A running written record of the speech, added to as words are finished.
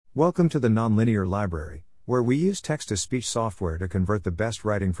Welcome to the Nonlinear Library, where we use text-to-speech software to convert the best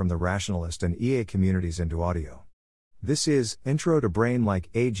writing from the Rationalist and EA communities into audio. This is Intro to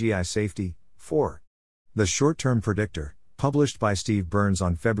Brain-like-AGI Safety, 4. The Short-Term Predictor, published by Steve Byrnes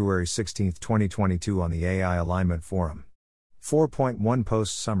on February 16, 2022 on the AI Alignment Forum.4.1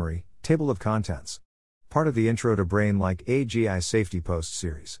 Post Summary, Table of Contents. Part of the Intro to Brain-like-AGI Safety post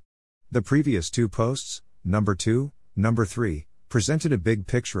series. The previous two posts, number 2, number 3, presented a big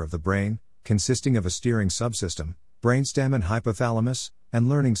picture of the brain, consisting of a steering subsystem, brainstem and hypothalamus, and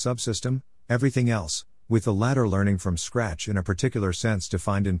learning subsystem, everything else, with the latter learning from scratch in a particular sense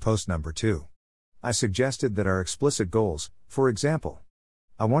defined in post number 2. I suggested that our explicit goals, for example,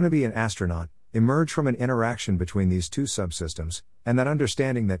 I want to be an astronaut, emerge from an interaction between these two subsystems, and that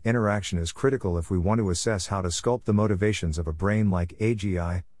understanding that interaction is critical if we want to assess how to sculpt the motivations of a brain like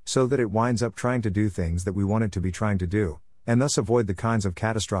AGI, so that it winds up trying to do things that we want it to be trying to do, and thus avoid the kinds of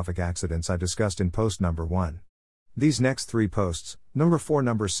catastrophic accidents I discussed in post number 1. These next three posts, number 4,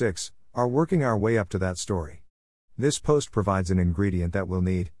 number 6, are working our way up to that story. This post provides an ingredient that we'll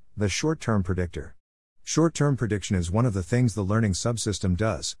need, the short-term predictor. Short-term prediction is one of the things the learning subsystem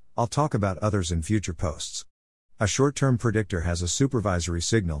does. I'll talk about others in future posts. A short-term predictor has a supervisory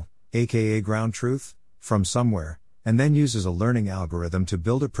signal, aka ground truth, from somewhere, and then uses a learning algorithm to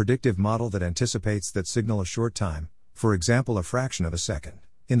build a predictive model that anticipates that signal a short time, for example a fraction of a second,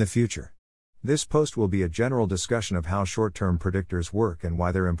 in the future. This post will be a general discussion of how short-term predictors work and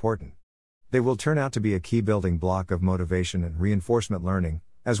why they're important. They will turn out to be a key building block of motivation and reinforcement learning,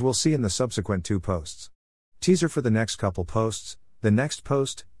 as we'll see in the subsequent two posts. Teaser for the next couple posts. The next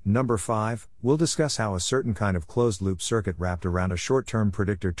post, number 5, will discuss how a certain kind of closed-loop circuit wrapped around a short-term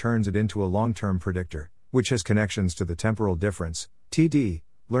predictor turns it into a long-term predictor, which has connections to the temporal difference, TD,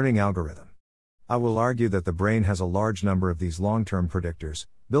 learning algorithm. I will argue that the brain has a large number of these long-term predictors,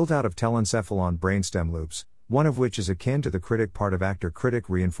 built out of telencephalon-brainstem loops, one of which is akin to the critic part of actor-critic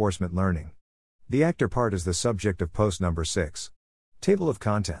reinforcement learning. The actor part is the subject of post number 6. Table of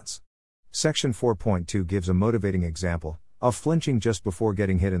Contents. Section 4.2 gives a motivating example of flinching just before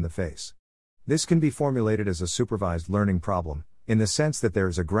getting hit in the face. This can be formulated as a supervised learning problem, in the sense that there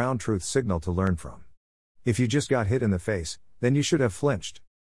is a ground truth signal to learn from. If you just got hit in the face, then you should have flinched.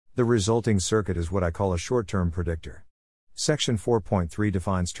 The resulting circuit is what I call a short-term predictor. Section 4.3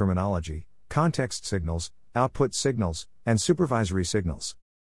 defines terminology, context signals, output signals, and supervisory signals.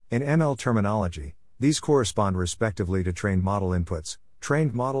 In ML terminology, these correspond respectively to trained model inputs,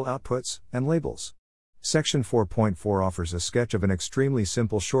 trained model outputs, and labels. Section 4.4 offers a sketch of an extremely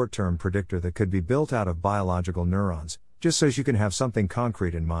simple short-term predictor that could be built out of biological neurons, just so you can have something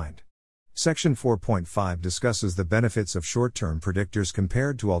concrete in mind. Section 4.5 discusses the benefits of short-term predictors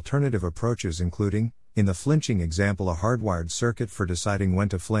compared to alternative approaches including, in the flinching example a hardwired circuit for deciding when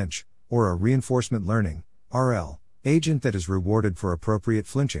to flinch, or a reinforcement learning, RL, agent that is rewarded for appropriate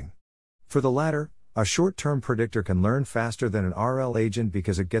flinching. For the latter, a short-term predictor can learn faster than an RL agent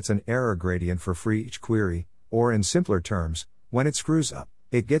because it gets an error gradient for each query, or in simpler terms, when it screws up,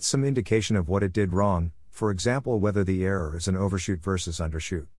 it gets some indication of what it did wrong, for example whether the error is an overshoot versus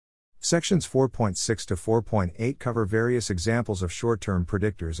undershoot. Sections 4.6 to 4.8 cover various examples of short-term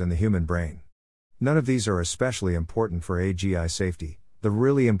predictors in the human brain. None of these are especially important for AGI safety. The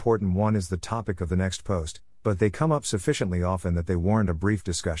really important one is the topic of the next post, but they come up sufficiently often that they warrant a brief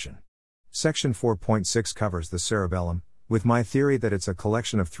discussion. Section 4.6 covers the cerebellum, with my theory that it's a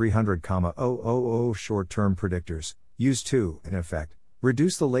collection of 300,000 short-term predictors, used to, in effect,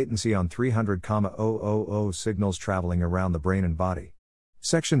 reduce the latency on 300,000 signals traveling around the brain and body.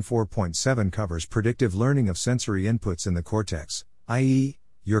 Section 4.7 covers predictive learning of sensory inputs in the cortex, i.e.,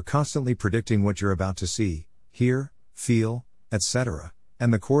 you're constantly predicting what you're about to see, hear, feel, etc.,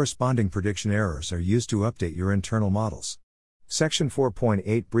 and the corresponding prediction errors are used to update your internal models. Section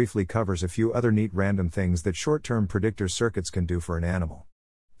 4.8 briefly covers a few other neat random things that short-term predictor circuits can do for an animal.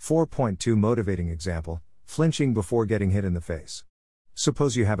 4.2 motivating example, flinching before getting hit in the face.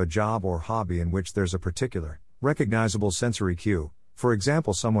 Suppose you have a job or hobby in which there's a particular, recognizable sensory cue, for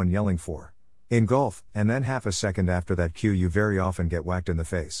example someone yelling for, in golf, and then half a second after that cue you very often get whacked in the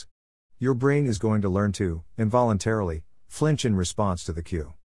face. Your brain is going to learn to, involuntarily, flinch in response to the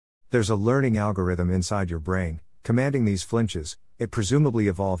cue. There's a learning algorithm inside your brain, commanding these flinches. It presumably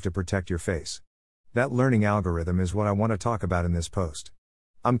evolved to protect your face. That learning algorithm is what I want to talk about in this post.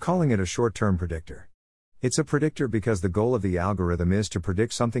 I'm calling it a short-term predictor. It's a predictor because the goal of the algorithm is to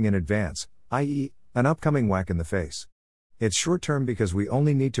predict something in advance, i.e., an upcoming whack in the face. It's short-term because we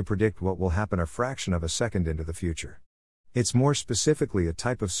only need to predict what will happen a fraction of a second into the future. It's more specifically a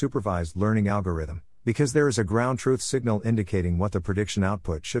type of supervised learning algorithm, because there is a ground truth signal indicating what the prediction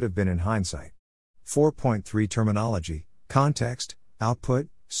output should have been in hindsight. 4.3 Terminology, Context, Output,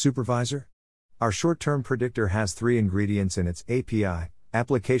 Supervisor. Our short-term predictor has three ingredients in its API,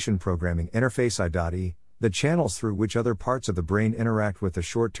 Application Programming Interface I.E, the channels through which other parts of the brain interact with the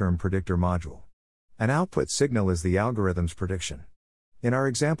short-term predictor module. An output signal is the algorithm's prediction. In our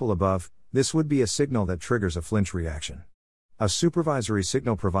example above, this would be a signal that triggers a flinch reaction. A supervisory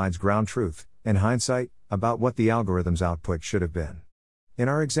signal provides ground truth, in hindsight, about what the algorithm's output should have been. In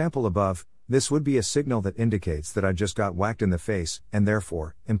our example above, this would be a signal that indicates that I just got whacked in the face, and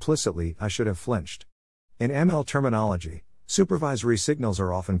therefore, implicitly, I should have flinched. In ML terminology, supervisory signals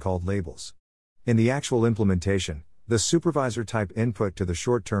are often called labels. In the actual implementation, the supervisor type input to the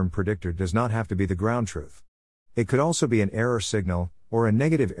short-term predictor does not have to be the ground truth. It could also be an error signal, or a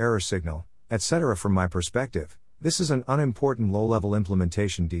negative error signal, etc. From my perspective, this is an unimportant low-level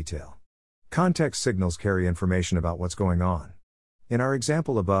implementation detail. Context signals carry information about what's going on. In our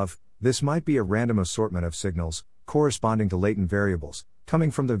example above, this might be a random assortment of signals, corresponding to latent variables,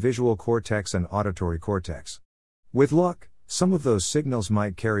 coming from the visual cortex and auditory cortex. With luck, some of those signals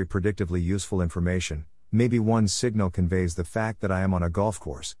might carry predictively useful information. Maybe one signal conveys the fact that I am on a golf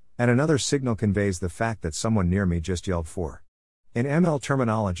course, and another signal conveys the fact that someone near me just yelled for. In ML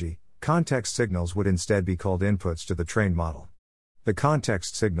terminology, context signals would instead be called inputs to the trained model. The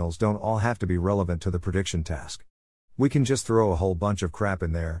context signals don't all have to be relevant to the prediction task. We can just throw a whole bunch of crap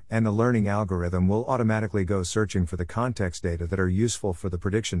in there, and the learning algorithm will automatically go searching for the context data that are useful for the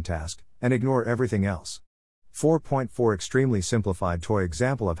prediction task, and ignore everything else. 4.4 Extremely simplified toy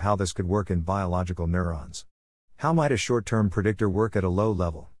example of how this could work in biological neurons. How might a short-term predictor work at a low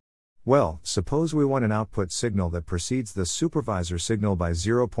level? Well, suppose we want an output signal that precedes the supervisor signal by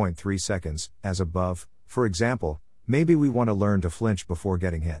 0.3 seconds, as above. For example, maybe we want to learn to flinch before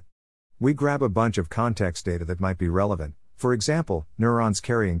getting hit. We grab a bunch of context data that might be relevant, for example, neurons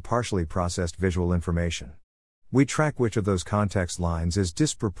carrying partially processed visual information. We track which of those context lines is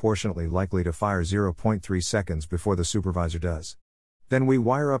disproportionately likely to fire 0.3 seconds before the supervisor does. Then we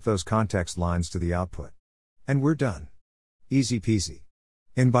wire up those context lines to the output. And we're done. Easy peasy.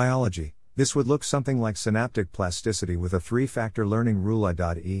 In biology, this would look something like synaptic plasticity with a three-factor learning rule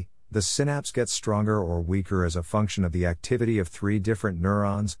I.E. The synapse gets stronger or weaker as a function of the activity of three different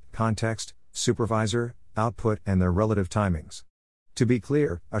neurons: context, supervisor, output, and their relative timings. To be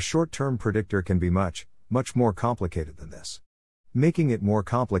clear, a short-term predictor can be much more complicated than this. Making it more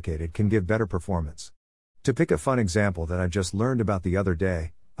complicated can give better performance. To pick a fun example that I just learned about the other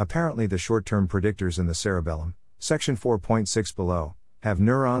day, apparently the short-term predictors in the cerebellum, section 4.6 below, have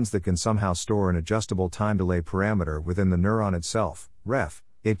neurons that can somehow store an adjustable time delay parameter within the neuron itself, ref.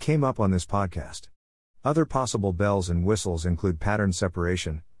 It came up on this podcast. Other possible bells and whistles include pattern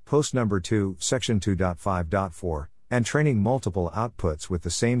separation, post number 2, section 2.5.4, and training multiple outputs with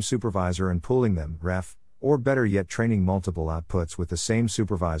the same supervisor and pooling them, ref. Or better yet, training multiple outputs with the same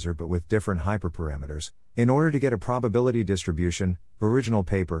supervisor but with different hyperparameters, in order to get a probability distribution, original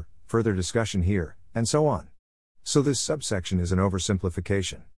paper, further discussion here, and so on. So this subsection is an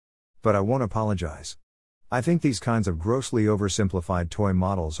oversimplification. But I won't apologize. I think these kinds of grossly oversimplified toy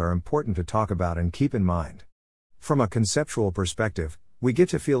models are important to talk about and keep in mind. From a conceptual perspective, we get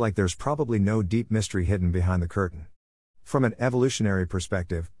to feel like there's probably no deep mystery hidden behind the curtain. From an evolutionary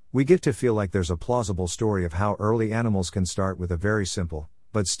perspective, we get to feel like there's a plausible story of how early animals can start with a very simple,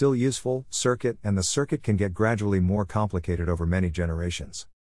 but still useful, circuit, and the circuit can get gradually more complicated over many generations.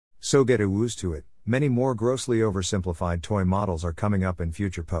 So get used to it, many more grossly oversimplified toy models are coming up in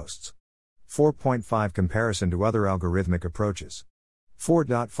future posts. 4.5 Comparison to other algorithmic approaches.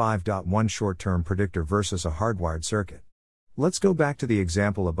 4.5.1 Short-term predictor versus a hardwired circuit. Let's go back to the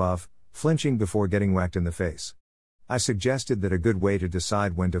example above, flinching before getting whacked in the face. I suggested that a good way to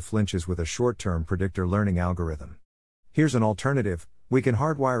decide when to flinch is with a short-term predictor learning algorithm. Here's an alternative: we can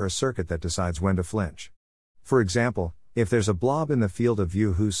hardwire a circuit that decides when to flinch. For example, if there's a blob in the field of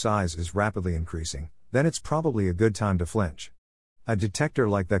view whose size is rapidly increasing, then it's probably a good time to flinch. A detector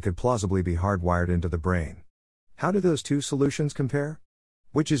like that could plausibly be hardwired into the brain. How do those two solutions compare?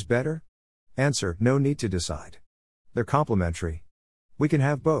 Which is better? Answer: no need to decide. They're complementary. We can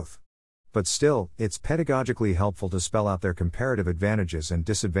have both. But still, it's pedagogically helpful to spell out their comparative advantages and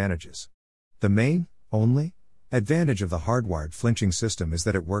disadvantages. The main, only, advantage of the hardwired flinching system is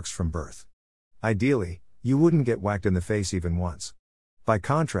that it works from birth. Ideally, you wouldn't get whacked in the face even once. By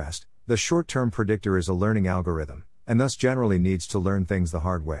contrast, the short-term predictor is a learning algorithm, and thus generally needs to learn things the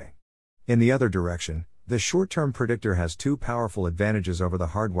hard way. In the other direction, the short-term predictor has two powerful advantages over the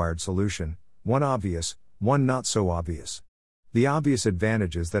hardwired solution, one obvious, one not so obvious. The obvious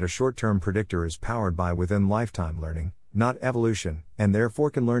advantage is that a short-term predictor is powered by within-lifetime learning, not evolution, and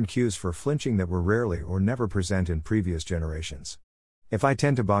therefore can learn cues for flinching that were rarely or never present in previous generations. If I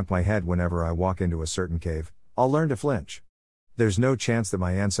tend to bonk my head whenever I walk into a certain cave, I'll learn to flinch. There's no chance that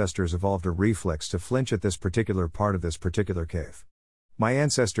my ancestors evolved a reflex to flinch at this particular part of this particular cave. My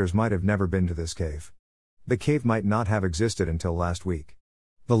ancestors might have never been to this cave. The cave might not have existed until last week.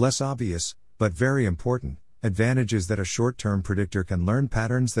 The less obvious, but very important, advantage is that a short-term predictor can learn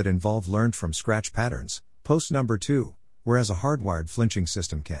patterns that involve learned-from-scratch patterns, post number 2, whereas a hardwired flinching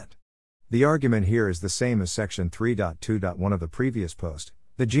system can't. The argument here is the same as section 3.2.1 of the previous post.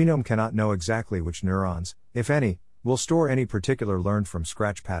 The genome cannot know exactly which neurons, if any, will store any particular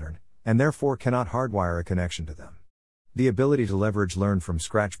learned-from-scratch pattern, and therefore cannot hardwire a connection to them. The ability to leverage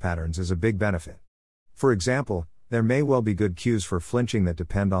learned-from-scratch patterns is a big benefit. For example, there may well be good cues for flinching that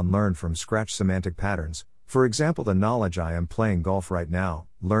depend on learned-from-scratch semantic patterns. For example, the knowledge I am playing golf right now,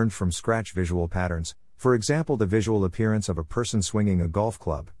 learned from scratch visual patterns, for example the visual appearance of a person swinging a golf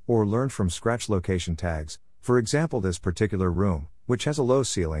club, or learned from scratch location tags, for example this particular room, which has a low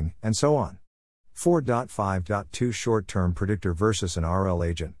ceiling, and so on. 4.5.2 Short-term predictor versus an RL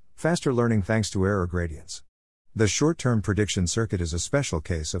agent, faster learning thanks to error gradients. The short-term prediction circuit is a special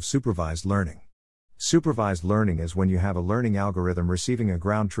case of supervised learning. Supervised learning is when you have a learning algorithm receiving a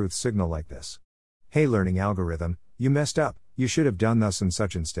ground truth signal like this. Hey learning algorithm, you messed up, you should have done thus and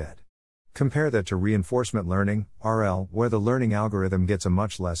such instead. Compare that to reinforcement learning, RL, where the learning algorithm gets a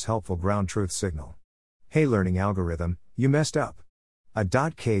much less helpful ground truth signal. Hey learning algorithm, you messed up.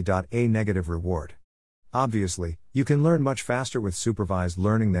 A.k.a negative reward. Obviously, you can learn much faster with supervised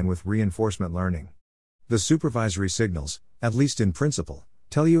learning than with reinforcement learning. The supervisory signals, at least in principle,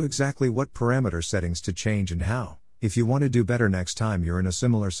 tell you exactly what parameter settings to change and how, if you want to do better next time you're in a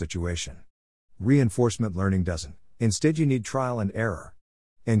similar situation. Reinforcement learning doesn't. Instead you need trial and error.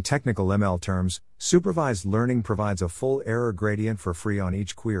 In technical ML terms, supervised learning provides a full error gradient for free on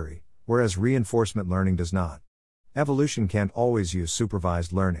each query, whereas reinforcement learning does not. Evolution can't always use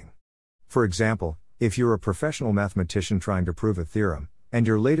supervised learning. For example, if you're a professional mathematician trying to prove a theorem, and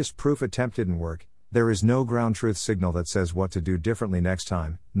your latest proof attempt didn't work, there is no ground truth signal that says what to do differently next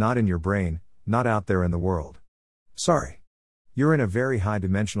time, not in your brain, not out there in the world. Sorry. You're in a very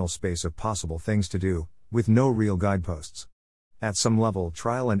high-dimensional space of possible things to do, with no real guideposts. At some level,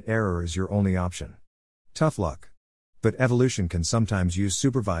 trial and error is your only option. Tough luck. But evolution can sometimes use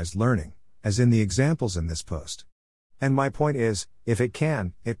supervised learning, as in the examples in this post. And my point is, if it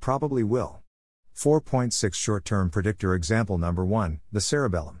can, it probably will. 4.6 Short-term predictor example number 1, the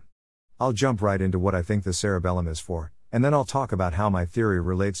cerebellum. I'll jump right into what I think the cerebellum is for, and then I'll talk about how my theory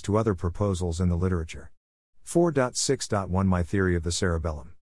relates to other proposals in the literature. 4.6.1 My theory of the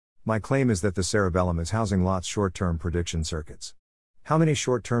cerebellum. My claim is that the cerebellum is housing lots short-term prediction circuits. How many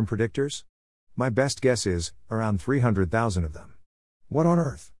short-term predictors? My best guess is, around 300,000 of them. What on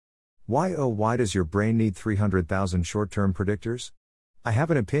earth? Why does your brain need 300,000 short-term predictors? I have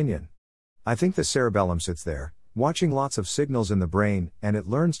an opinion. I think the cerebellum sits there, watching lots of signals in the brain, and it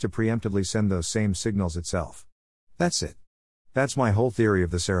learns to preemptively send those same signals itself. That's it. That's my whole theory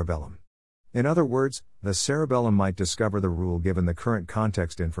of the cerebellum. In other words, the cerebellum might discover the rule given the current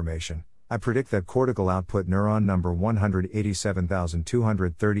context information. I predict that cortical output neuron number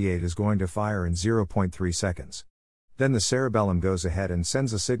 187,238 is going to fire in 0.3 seconds. Then the cerebellum goes ahead and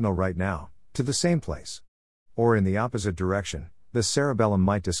sends a signal right now, to the same place. Or in the opposite direction, the cerebellum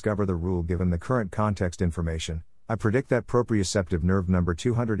might discover the rule given the current context information. I predict that proprioceptive nerve number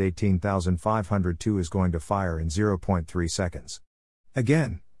 218,502 is going to fire in 0.3 seconds.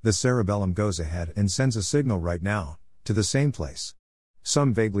 Again, the cerebellum goes ahead and sends a signal right now, to the same place.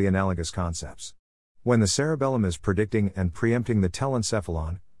 Some vaguely analogous concepts. When the cerebellum is predicting and preempting the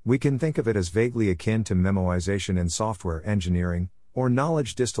telencephalon, we can think of it as vaguely akin to memoization in software engineering, or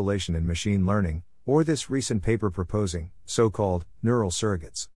knowledge distillation in machine learning, or this recent paper proposing, so-called, neural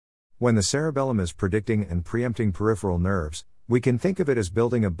surrogates. When the cerebellum is predicting and preempting peripheral nerves, we can think of it as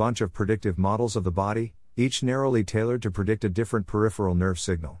building a bunch of predictive models of the body, each narrowly tailored to predict a different peripheral nerve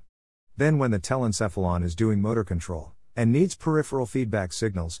signal. Then when the telencephalon is doing motor control, and needs peripheral feedback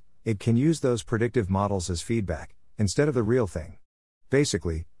signals, it can use those predictive models as feedback, instead of the real thing.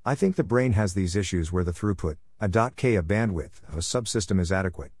 Basically, I think the brain has these issues where the throughput, a.k.a. bandwidth, of a subsystem is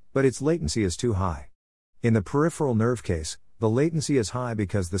adequate, but its latency is too high. In the peripheral nerve case, the latency is high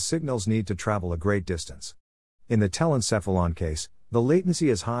because the signals need to travel a great distance. In the telencephalon case, the latency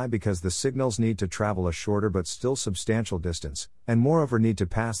is high because the signals need to travel a shorter but still substantial distance, and moreover need to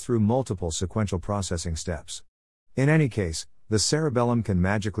pass through multiple sequential processing steps. In any case, the cerebellum can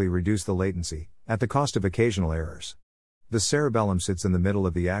magically reduce the latency, at the cost of occasional errors. The cerebellum sits in the middle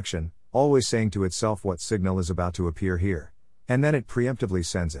of the action, always saying to itself what signal is about to appear here, and then it preemptively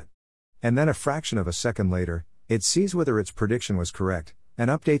sends it. And then a fraction of a second later, it sees whether its prediction was correct, and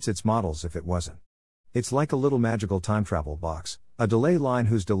updates its models if it wasn't. It's like a little magical time travel box, a delay line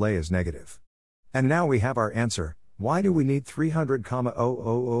whose delay is negative. And now we have our answer. Why do we need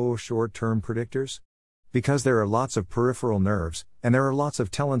 300,000 short-term predictors? Because there are lots of peripheral nerves, and there are lots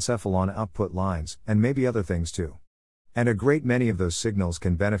of telencephalon output lines, and maybe other things too. And a great many of those signals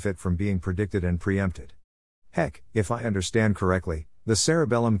can benefit from being predicted and preempted. Heck, if I understand correctly, the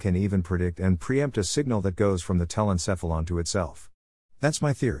cerebellum can even predict and preempt a signal that goes from the telencephalon to itself. That's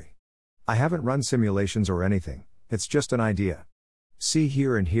my theory. I haven't run simulations or anything, it's just an idea. See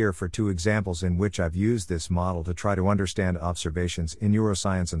here and here for two examples in which I've used this model to try to understand observations in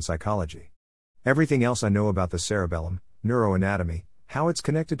neuroscience and psychology. Everything else I know about the cerebellum, neuroanatomy, how it's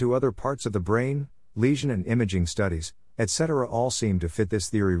connected to other parts of the brain, lesion and imaging studies, etc. all seem to fit this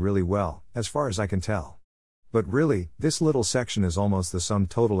theory really well, as far as I can tell. But really, this little section is almost the sum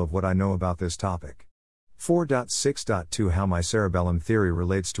total of what I know about this topic. 4.6.2 How my cerebellum theory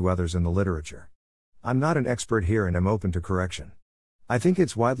relates to others in the literature. I'm not an expert here and am open to correction. I think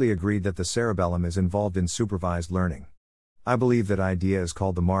it's widely agreed that the cerebellum is involved in supervised learning. I believe that idea is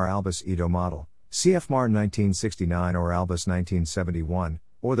called the Marr-Albus-Ito model, cf. Marr 1969 or Albus 1971,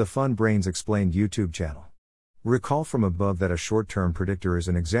 or the Fun Brains Explained YouTube channel. Recall from above that a short-term predictor is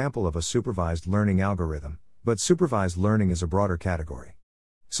an example of a supervised learning algorithm, but supervised learning is a broader category.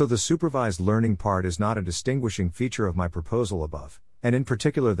 So the supervised learning part is not a distinguishing feature of my proposal above, and in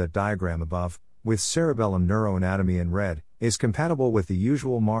particular that diagram above, with cerebellum neuroanatomy in red, is compatible with the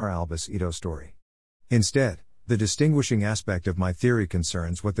usual Marr-Albus-Ito story. Instead, the distinguishing aspect of my theory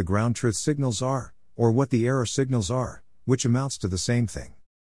concerns what the ground truth signals are, or what the error signals are, which amounts to the same thing.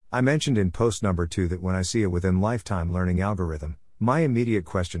 I mentioned in post number 2 that when I see a within-lifetime learning algorithm, my immediate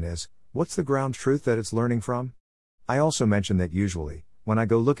question is, what's the ground truth that it's learning from? I also mentioned that usually, when I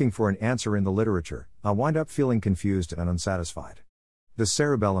go looking for an answer in the literature, I wind up feeling confused and unsatisfied. The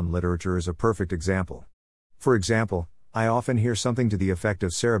cerebellum literature is a perfect example. For example, I often hear something to the effect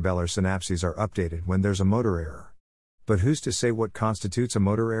of cerebellar synapses are updated when there's a motor error. But who's to say what constitutes a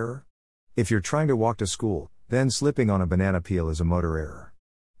motor error? If you're trying to walk to school, then slipping on a banana peel is a motor error.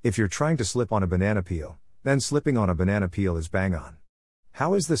 If you're trying to slip on a banana peel, then slipping on a banana peel is bang on.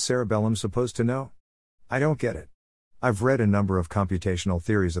 How is the cerebellum supposed to know? I don't get it. I've read a number of computational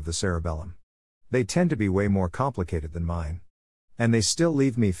theories of the cerebellum. They tend to be way more complicated than mine. And they still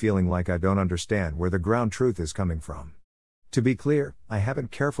leave me feeling like I don't understand where the ground truth is coming from. To be clear, I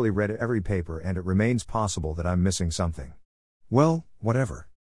haven't carefully read every paper and it remains possible that I'm missing something. Well, whatever.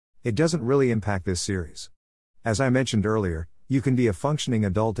 It doesn't really impact this series. As I mentioned earlier, you can be a functioning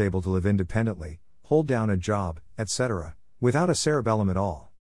adult able to live independently, hold down a job, etc., without a cerebellum at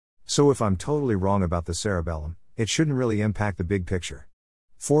all. So if I'm totally wrong about the cerebellum, it shouldn't really impact the big picture.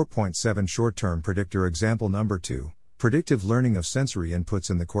 4.7 Short-term predictor example number 2. Predictive learning of sensory inputs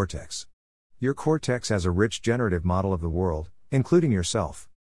in the cortex. Your cortex has a rich generative model of the world, including yourself.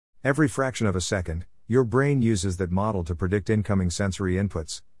 Every fraction of a second, your brain uses that model to predict incoming sensory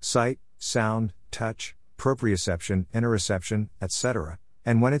inputs, sight, sound, touch, proprioception, interoception, etc.,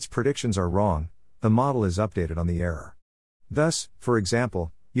 and when its predictions are wrong, the model is updated on the error. Thus, for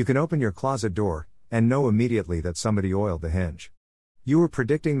example, you can open your closet door, and know immediately that somebody oiled the hinge. You were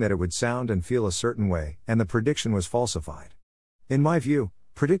predicting that it would sound and feel a certain way, and the prediction was falsified. In my view,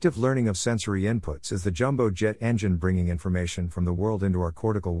 predictive learning of sensory inputs is the jumbo jet engine bringing information from the world into our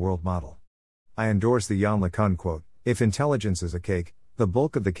cortical world model. I endorse the Yann LeCun quote, "If intelligence is a cake, the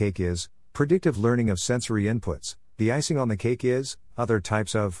bulk of the cake is predictive learning of sensory inputs, the icing on the cake is other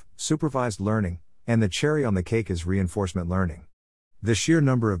types of supervised learning, and the cherry on the cake is reinforcement learning." The sheer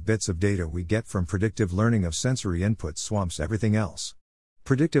number of bits of data we get from predictive learning of sensory inputs swamps everything else.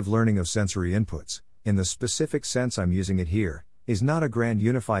 Predictive learning of sensory inputs, in the specific sense I'm using it here, is not a grand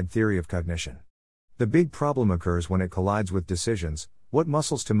unified theory of cognition. The big problem occurs when it collides with decisions, what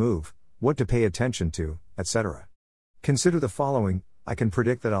muscles to move, what to pay attention to, etc. Consider the following: I can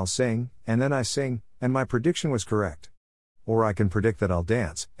predict that I'll sing, and then I sing, and my prediction was correct. Or I can predict that I'll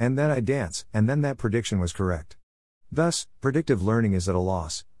dance, and then I dance, and then that prediction was correct. Thus, predictive learning is at a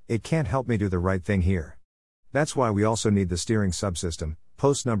loss, it can't help me do the right thing here. That's why we also need the steering subsystem,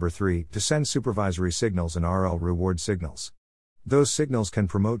 post number 3, to send supervisory signals and RL reward signals. Those signals can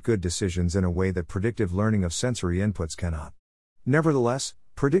promote good decisions in a way that predictive learning of sensory inputs cannot. Nevertheless,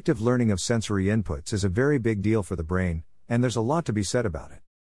 predictive learning of sensory inputs is a very big deal for the brain, and there's a lot to be said about it.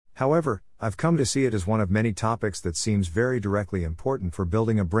 However, I've come to see it as one of many topics that seems very directly important for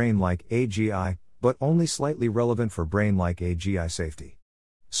building a brain-like AGI, but only slightly relevant for brain-like-AGI safety.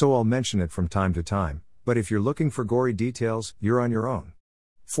 So I'll mention it from time to time, but if you're looking for gory details, you're on your own.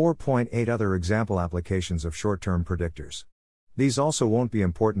 4.8 Other example applications of short-term predictors. These also won't be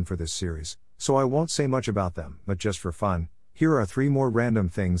important for this series, so I won't say much about them, but just for fun, here are 3 more random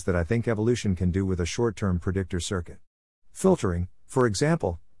things that I think evolution can do with a short-term predictor circuit. Filtering, for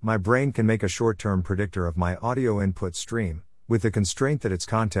example, my brain can make a short-term predictor of my audio input stream, with the constraint that its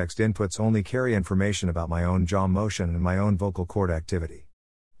context inputs only carry information about my own jaw motion and my own vocal cord activity.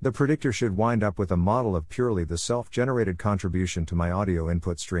 The predictor should wind up with a model of purely the self-generated contribution to my audio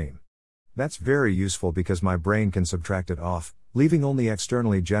input stream. That's very useful because my brain can subtract it off, leaving only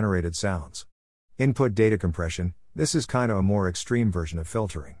externally generated sounds. Input data compression, this is kinda a more extreme version of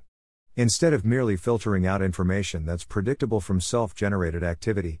filtering. Instead of merely filtering out information that's predictable from self-generated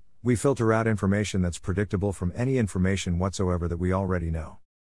activity, we filter out information that's predictable from any information whatsoever that we already know.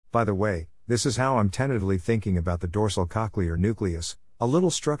 By the way, this is how I'm tentatively thinking about the dorsal cochlear nucleus, a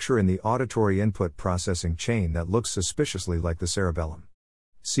little structure in the auditory input processing chain that looks suspiciously like the cerebellum.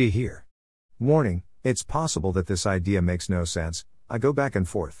 See here. Warning, it's possible that this idea makes no sense, I go back and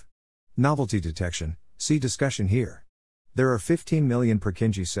forth. Novelty detection, see discussion here. There are 15 million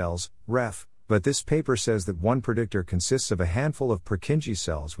Purkinje cells, ref, but this paper says that one predictor consists of a handful of Purkinje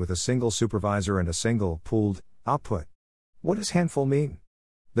cells with a single supervisor and a single, pooled, output. What does handful mean?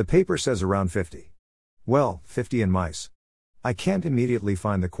 The paper says around 50. Well, 50 in mice. I can't immediately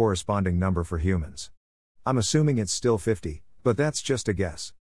find the corresponding number for humans. I'm assuming it's still 50, but that's just a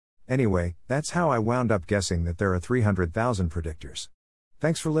guess. Anyway, that's how I wound up guessing that there are 300,000 predictors.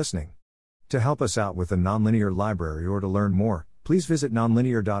 Thanks for listening. To help us out with the Nonlinear Library or to learn more, please visit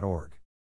nonlinear.org.